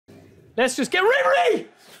Let's just get RIBERY!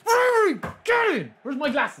 RIBERY! Get in! Where's my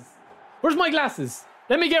glasses? Where's my glasses?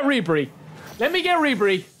 Let me get RIBERY. Let me get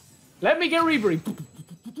RIBERY. Let me get RIBERY.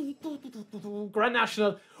 Grand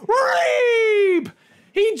National. Reeb!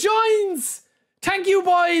 He joins! Thank you,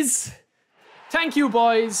 boys! Thank you,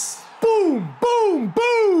 boys. Boom! Boom!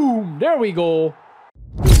 Boom! There we go.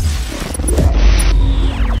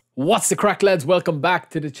 What's the crack, lads? Welcome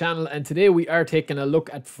back to the channel, and today we are taking a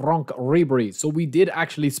look at Franck Ribery. So we did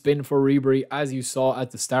actually spin for Ribery, as you saw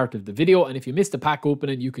at the start of the video, and if you missed the pack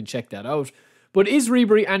opening, you can check that out. But is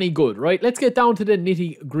Ribery any good, right? Let's get down to the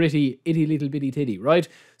nitty-gritty, itty little bitty titty, right?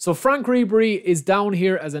 So Franck Ribery is down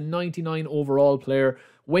here as a 99 overall player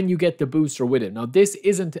when you get the booster with it. Now, this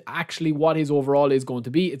isn't actually what his overall is going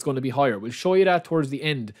to be. It's going to be higher. We'll show you that towards the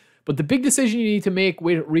end. But the big decision you need to make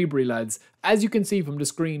with Ribery, lads, as you can see from the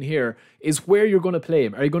screen here, is where you're going to play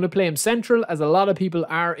him. Are you going to play him central, as a lot of people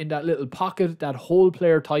are, in that little pocket, that whole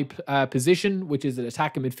player type position, which is an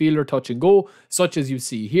attacking midfielder, touch and go, such as you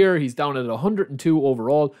see here. He's down at 102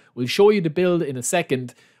 overall. We'll show you the build in a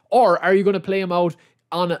second. Or are you going to play him out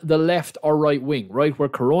on the left or right wing, right, where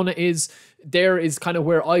Corona is? There is kind of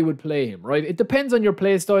where I would play him, right? It depends on your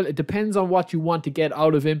play style. It depends on what you want to get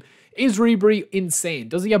out of him. Is Ribery insane?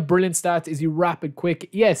 Does he have brilliant stats? Is he rapid, quick?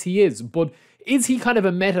 Yes, he is. But is he kind of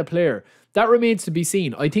a meta player? That remains to be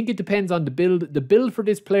seen. I think it depends on the build. The build for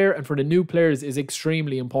this player and for the new players is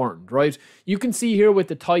extremely important, right? You can see here with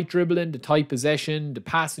the tight dribbling, the tight possession, the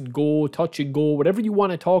pass and go, touch and go, whatever you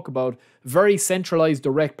want to talk about, very centralized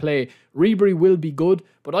direct play. Ribery will be good,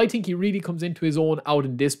 but I think he really comes into his own out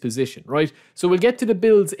in this position, right? So we'll get to the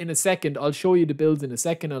builds in a second. I'll show you the builds in a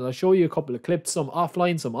second, and I'll show you a couple of clips, some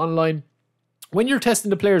offline, some online. When you're testing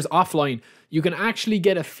the players offline, you can actually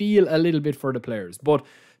get a feel a little bit for the players, but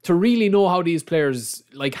to really know how these players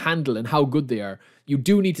like handle and how good they are, you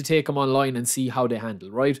do need to take them online and see how they handle,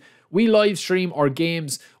 right? We live stream our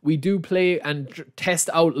games. We do play and test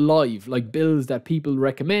out live, like builds that people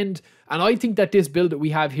recommend. And I think that this build that we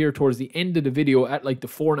have here towards the end of the video at like the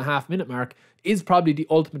 4.5 minute mark is probably the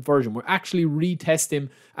ultimate version. We're actually retest him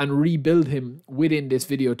and rebuild him within this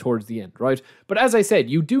video towards the end, right? But as I said,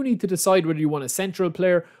 you do need to decide whether you want a central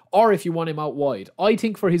player or if you want him out wide. I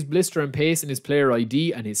think for his blister and pace and his player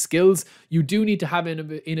ID and his skills, you do need to have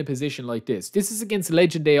him in a position like this. This is against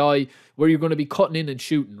Legend AI, where you're going to be cutting in and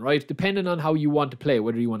shooting, right? Depending on how you want to play,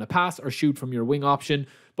 whether you want to pass or shoot from your wing option.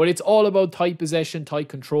 But it's all about tight possession, tight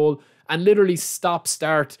control, and literally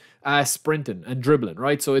stop-start sprinting and dribbling,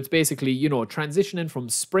 right? So it's basically, you know, transitioning from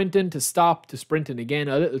sprinting to stop to sprinting again,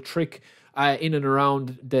 a little trick in and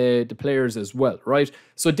around the players as well, right?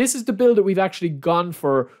 So this is the build that we've actually gone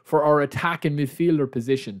for our attacking midfielder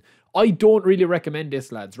position. I don't really recommend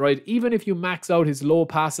this, lads, right? Even if you max out his low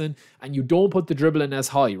passing and you don't put the dribbling as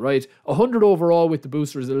high, right? 100 overall with the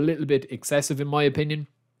booster is a little bit excessive in my opinion.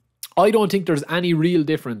 I don't think there's any real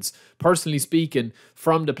difference, personally speaking,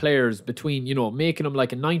 from the players between, you know, making them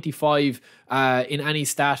like a 95 in any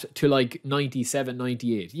stat to like 97,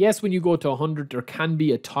 98. Yes, when you go to 100, there can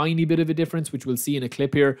be a tiny bit of a difference, which we'll see in a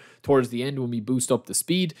clip here towards the end when we boost up the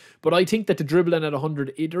speed. But I think that the dribbling at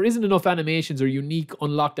 100, there isn't enough animations or unique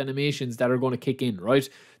unlocked animations that are going to kick in, right?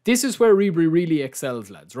 This is where Ribery really excels,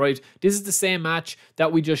 lads, right? This is the same match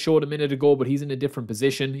that we just showed a minute ago, but he's in a different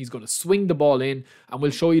position. He's going to swing the ball in, and we'll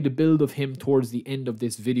show you the build of him towards the end of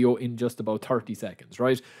this video in just about 30 seconds,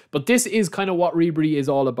 right? But this is kind of what Ribery is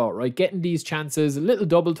all about, right? Getting these chances, a little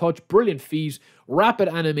double touch, brilliant feet, rapid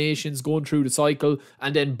animations going through the cycle,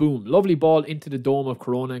 and then boom, lovely ball into the dome of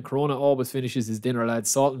Corona, and Corona always finishes his dinner, lads,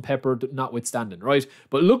 salt and pepper notwithstanding, right?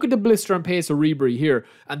 But look at the blister and pace of Ribery here,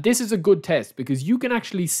 and this is a good test because you can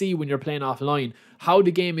actually see when you're playing offline how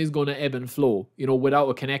the game is going to ebb and flow, you know, without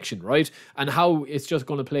a connection, right? And how it's just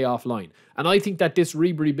going to play offline. And I think that this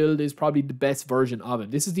Ribery build is probably the best version of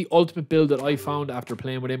him. This is the ultimate build that I found after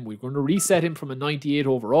playing with him. We're going to reset him from a 98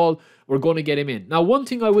 overall. We're going to get him in. Now, one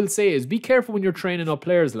thing I will say is be careful when you're training up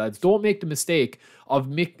players, lads. Don't make the mistake of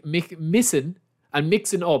missing and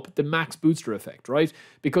mixing up the max booster effect, right?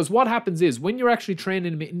 Because what happens is when you're actually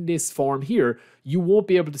training him in this form here, you won't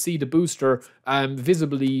be able to see the booster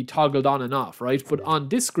visibly toggled on and off, right? But on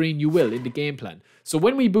this screen, you will in the game plan. So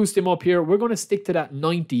when we boost him up here, we're going to stick to that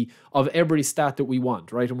 90 of every stat that we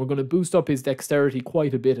want, right? And we're going to boost up his dexterity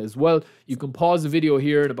quite a bit as well. You can pause the video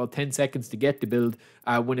here in about 10 seconds to get the build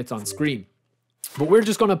when it's on screen. But we're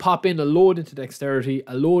just going to pop in a load into dexterity,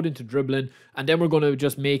 a load into dribbling, and then we're going to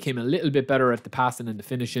just make him a little bit better at the passing and the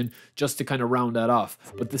finishing just to kind of round that off.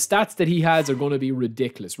 But the stats that he has are going to be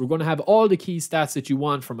ridiculous. We're going to have all the key stats that you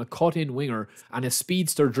want from a cut-in winger and a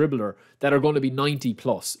speedster dribbler that are going to be 90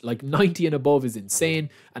 plus. Like 90 and above is insane.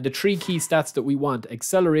 And the 3 key stats that we want,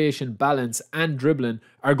 acceleration, balance, and dribbling,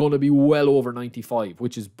 are going to be well over 95,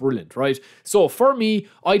 which is brilliant, right? So for me,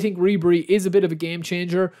 I think Ribery is a bit of a game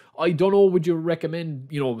changer. I don't know, would you recommend,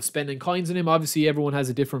 you know, spending coins on him? Obviously, everyone has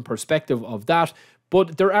a different perspective of that.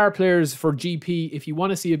 But there are players for GP. If you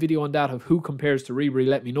want to see a video on that of who compares to Ribery,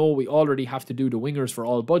 let me know. We already have to do the wingers for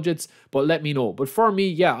all budgets, but let me know. But for me,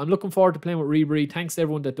 yeah, I'm looking forward to playing with Ribery. Thanks to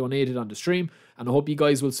everyone that donated on the stream. And I hope you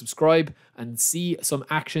guys will subscribe and see some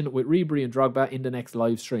action with Ribery and Drogba in the next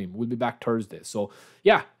live stream. We'll be back Thursday. So,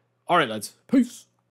 yeah. All right, lads. Peace.